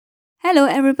Hello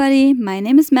everybody, my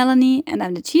name is Melanie and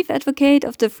I'm the chief advocate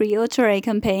of the Free Ochre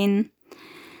campaign.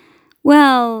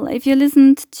 Well, if you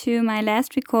listened to my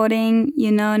last recording,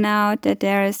 you know now that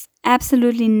there is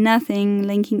absolutely nothing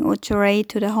linking Ochre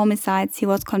to the homicides he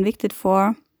was convicted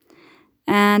for,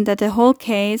 and that the whole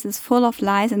case is full of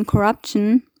lies and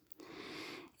corruption.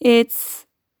 It's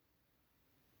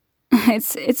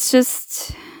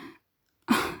just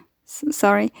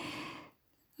sorry,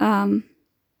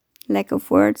 lack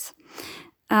of words.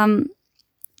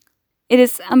 It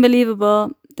is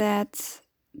unbelievable that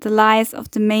the lies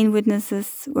of the main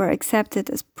witnesses were accepted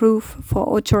as proof for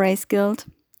Ochre's guilt.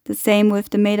 The same with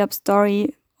the made-up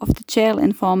story of the jail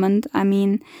informant. I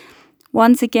mean,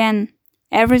 once again,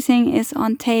 everything is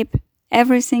on tape.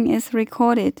 Everything is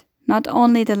recorded. Not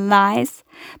only the lies,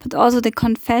 but also the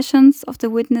confessions of the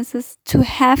witnesses to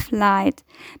have lied,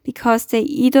 because they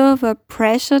either were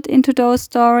pressured into those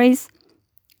stories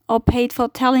or paid for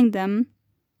telling them.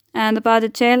 And about the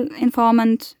jail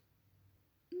informant,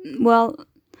 well,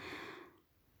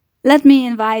 let me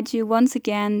invite you once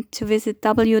again to visit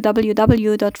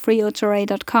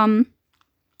www.freeochre.com,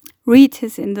 read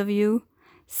his interview,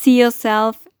 see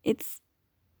yourself. It's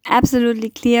absolutely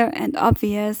clear and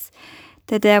obvious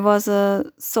that there was a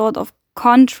sort of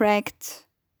contract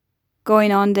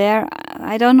going on there.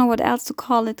 I don't know what else to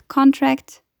call it.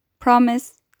 Contract,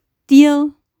 promise,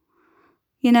 deal,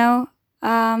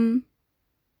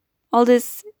 all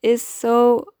this is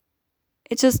so,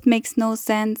 it just makes no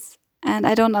sense. And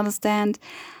I don't understand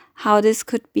how this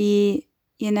could be,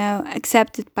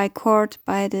 accepted by court,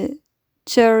 by the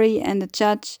jury and the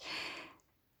judge,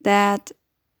 that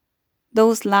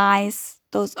those lies,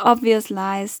 those obvious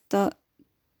lies,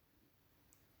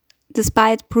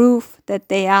 despite proof that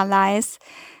they are lies,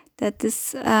 that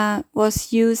this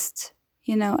was used,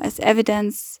 as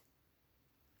evidence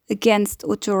against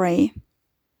Ochre.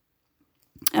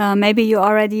 Maybe you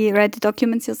already read the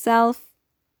documents yourself.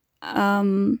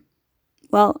 Well,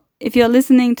 if you're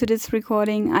listening to this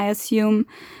recording, I assume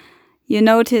you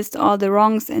noticed all the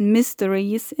wrongs and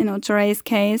mysteries in Ochre's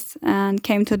case and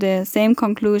came to the same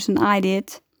conclusion I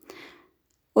did.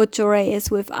 Ochre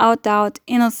is without doubt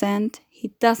innocent. He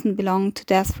doesn't belong to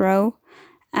death row.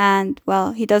 And,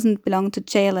 well, he doesn't belong to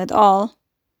jail at all.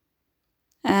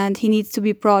 And he needs to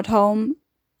be brought home,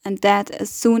 and that as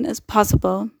soon as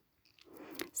possible.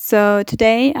 So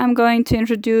today I'm going to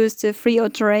introduce the Free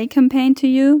Ochre campaign to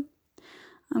you.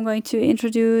 I'm going to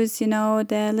introduce,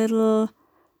 the little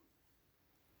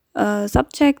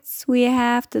subjects we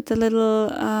have, the little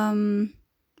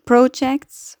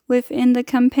projects within the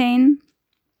campaign.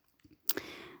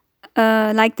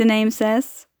 Like the name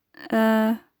says,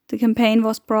 the campaign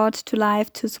was brought to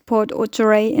life to support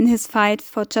Ochre in his fight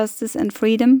for justice and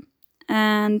freedom.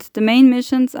 And the main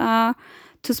missions are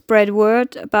to spread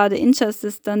word about the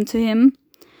injustice done to him,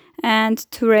 and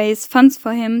to raise funds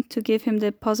for him, to give him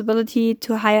the possibility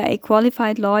to hire a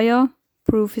qualified lawyer,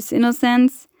 prove his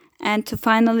innocence, and to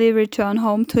finally return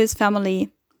home to his family,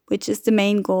 which is the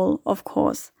main goal, of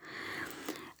course.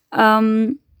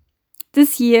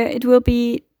 This year it will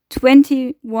be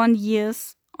 21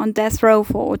 years on death row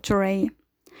for Ochre.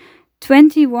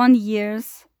 21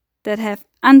 years that have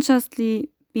unjustly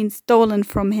been stolen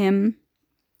from him.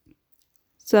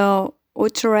 So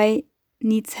Ochre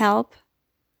needs help,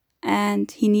 and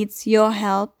he needs your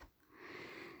help.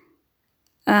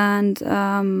 And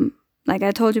like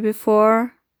I told you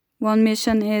before, one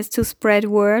mission is to spread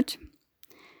word.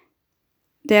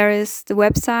 There is the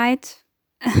website,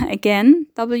 again,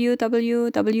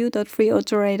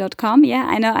 www.freeochre.com. Yeah,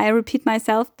 I know I repeat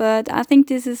myself, but I think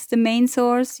this is the main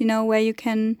source, where you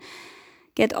can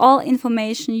get all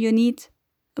information you need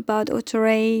about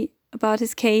Ochre, about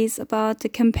his case, about the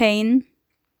campaign,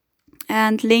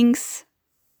 and links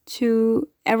to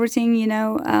everything,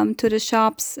 to the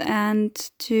shops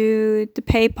and to the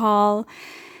PayPal.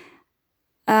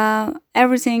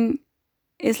 Everything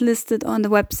is listed on the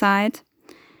website.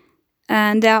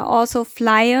 And there are also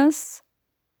flyers.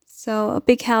 So a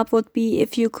big help would be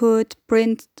if you could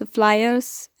print the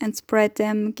flyers and spread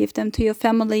them, give them to your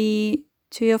family,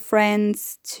 to your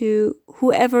friends, to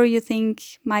whoever you think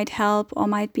might help or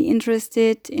might be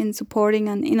interested in supporting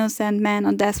an innocent man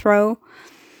on death row.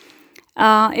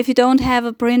 If you don't have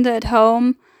a printer at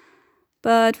home,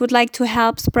 but would like to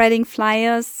help spreading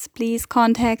flyers, please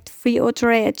contact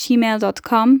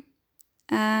freeochre@gmail.com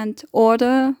and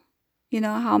order,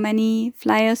 how many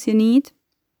flyers you need.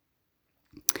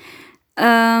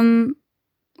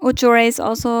 Ochre is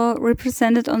also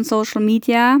represented on social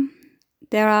media.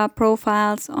 There are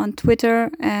profiles on Twitter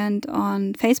and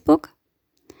on Facebook.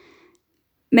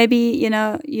 Maybe,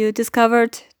 you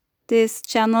discovered this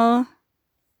channel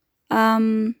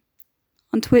on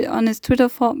his Twitter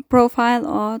profile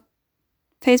or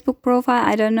Facebook profile.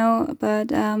 I don't know,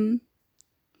 but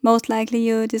most likely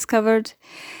you discovered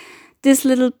this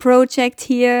little project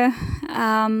here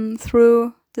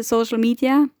through the social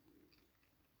media.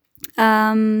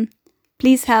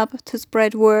 Please help to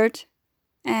spread word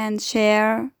and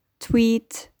share,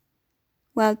 tweet,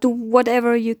 do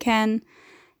whatever you can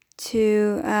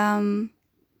to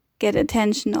get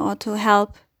attention or to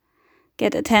help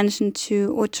get attention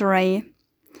to Ocho-Ray.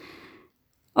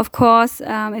 Of course,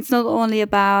 it's not only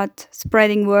about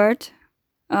spreading word.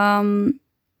 The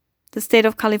state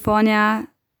of California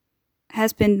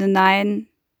has been denying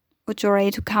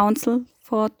Ocho-Ray to counsel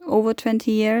for over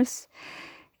 20 years.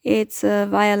 It's a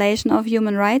violation of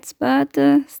human rights, but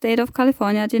the state of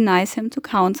California denies him to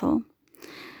counsel.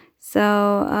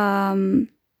 So,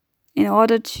 in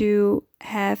order to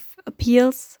have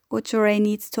appeals, Ocho-Ray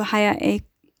needs to hire a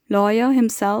lawyer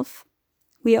himself.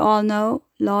 We all know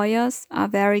lawyers are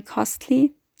very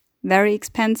costly, very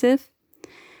expensive.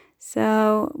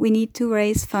 So we need to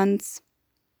raise funds,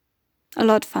 a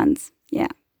lot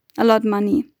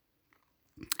money.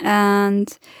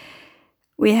 And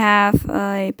we have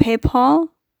a PayPal.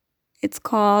 It's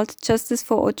called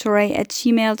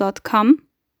justiceforochoray@gmail.com.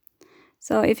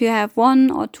 So if you have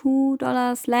 $1 or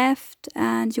 $2 left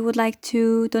and you would like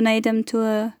to donate them to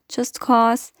a just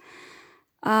cause,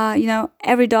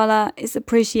 every dollar is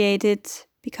appreciated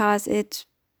because it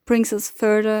brings us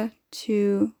further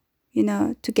to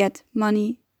get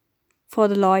money for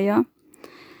the lawyer.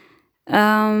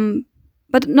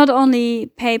 But not only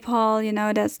PayPal,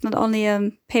 that's not only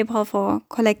a PayPal for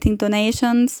collecting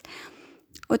donations.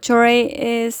 Ocho-Ray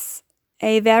is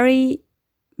a very,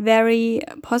 very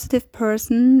positive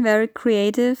person, very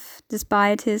creative,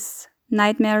 despite his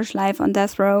nightmarish life on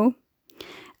death row.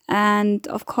 And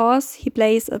of course, he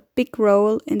plays a big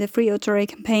role in the Free Ocho-Ray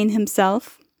campaign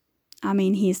himself. I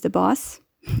mean, he's the boss.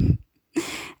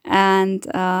 And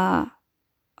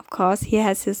of course, he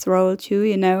has his role too,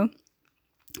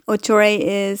 Ocho-Ray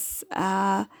is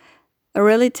a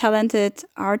really talented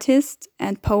artist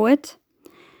and poet.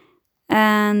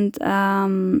 And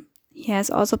he has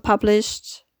also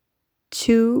published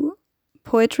 2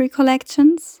 poetry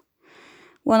collections.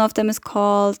 One of them is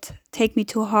called Take Me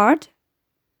to Heart.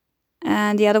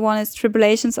 And the other one is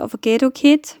Tribulations of a Ghetto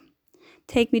Kid.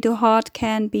 Take Me to Heart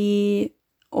can be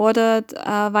ordered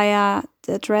via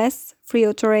the address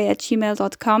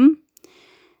freeochoray@gmail.com.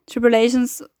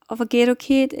 Tribulations of a Ghetto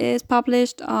Kid is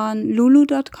published on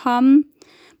lulu.com.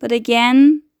 But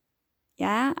again,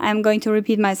 I'm going to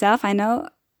repeat myself, I know.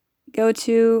 Go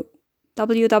to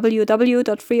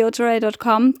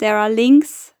www.freeochoray.com. There are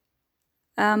links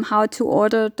how to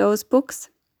order those books.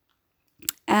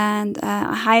 And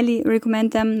I highly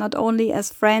recommend them, not only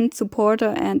as friend,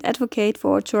 supporter, and advocate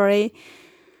for Ocho-Ray,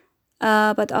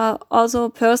 but also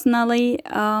personally.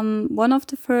 One of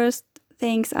the first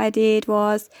things I did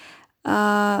was,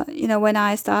 when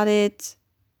I started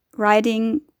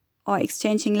writing or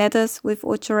exchanging letters with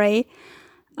Ocho-Ray,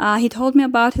 he told me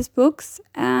about his books,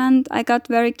 and I got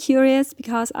very curious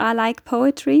because I like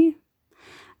poetry.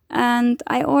 And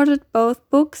I ordered both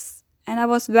books, and I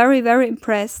was very, very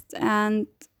impressed. And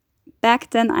back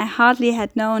then, I hardly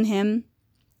had known him.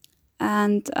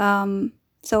 And the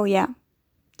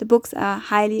books are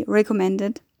highly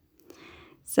recommended.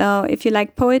 So if you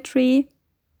like poetry,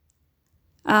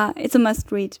 it's a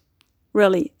must read.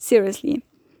 Really, seriously,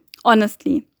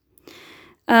 honestly.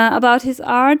 About his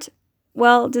art,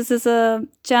 this is a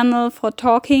channel for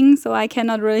talking, so I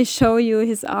cannot really show you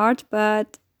his art.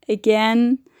 But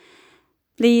again,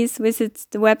 please visit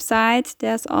the website.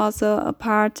 There's also a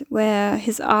part where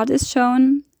his art is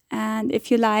shown. And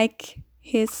if you like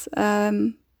his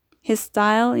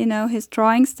style, his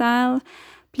drawing style,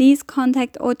 please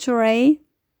contact Ocho-Ray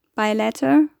by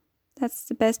letter. That's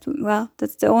the best,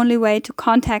 that's the only way to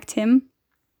contact him.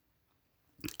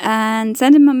 And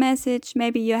send him a message.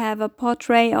 Maybe you have a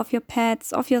portrait of your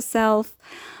pets, of yourself,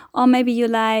 or maybe you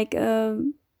like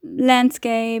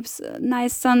landscapes,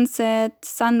 nice sunset,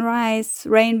 sunrise,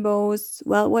 rainbows,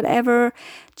 whatever.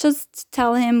 Just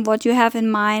tell him what you have in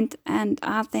mind, and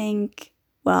I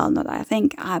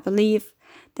believe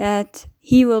that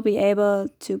he will be able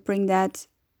to bring that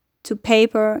to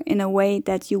paper in a way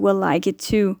that you will like it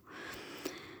too.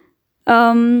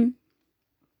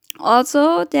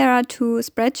 Also, there are 2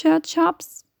 Spreadshirt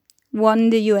shops, one in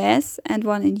the US and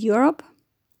one in Europe.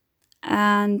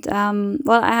 And,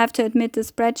 I have to admit the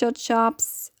Spreadshirt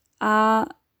shops are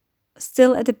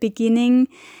still at the beginning.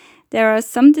 There are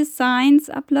some designs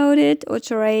uploaded.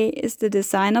 Ocho-Ray is the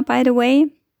designer, by the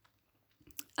way.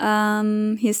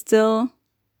 He's still,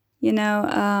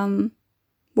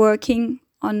 working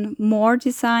on more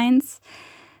designs.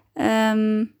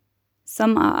 Some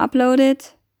are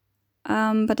uploaded,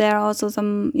 but there are also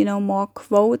some, more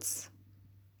quotes.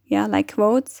 Yeah, like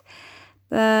quotes.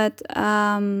 But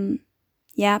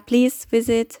please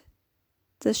visit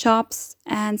the shops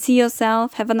and see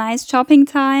yourself. Have a nice shopping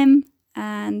time,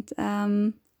 and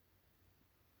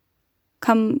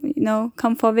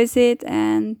come for a visit,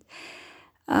 and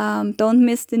don't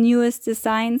miss the newest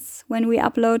designs when we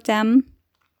upload them.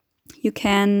 You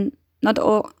can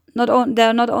there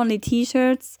are not only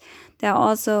t-shirts, there are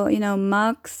also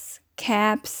mugs,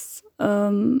 caps,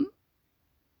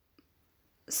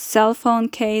 cell phone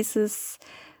cases,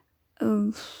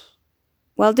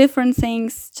 different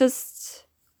things. Just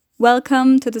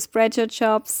welcome to the Spreadshirt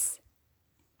shops.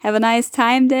 Have a nice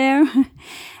time there.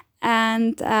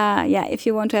 And if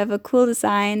you want to have a cool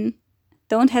design,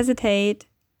 don't hesitate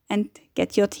and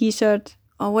get your t-shirt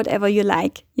or whatever you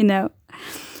like,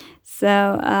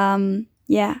 So,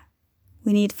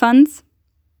 we need funds.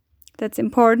 That's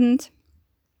important.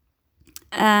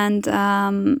 And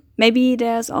maybe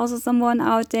there's also someone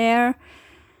out there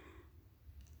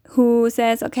who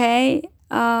says, okay,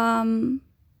 I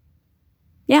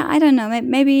don't know,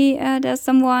 maybe there's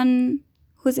someone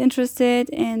who's interested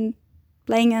in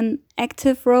playing an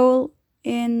active role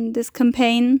in this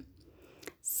campaign.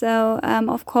 So,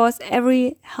 of course,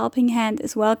 every helping hand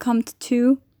is welcomed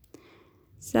too.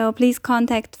 So please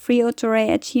contact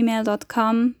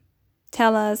freeautoray@gmail.com.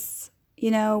 Tell us,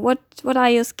 what are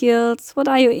your skills? What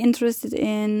are you interested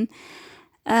in?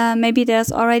 Maybe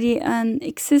there's already an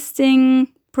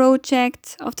existing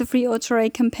project of the Free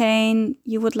Autoray campaign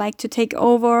you would like to take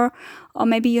over, or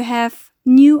maybe you have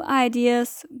new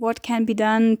ideas what can be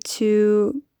done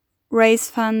to raise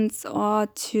funds or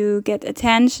to get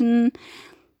attention.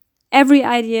 Every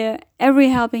idea, every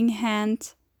helping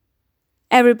hand,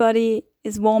 everybody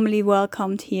is warmly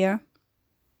welcomed here.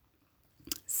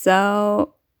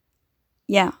 So,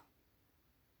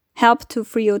 help to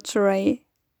Free Autoray.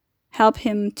 Help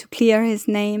him to clear his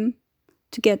name,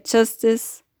 to get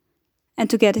justice, and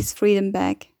to get his freedom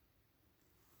back.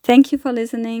 Thank you for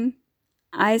listening.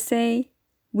 I say,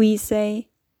 we say,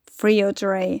 Free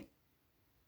Autoray.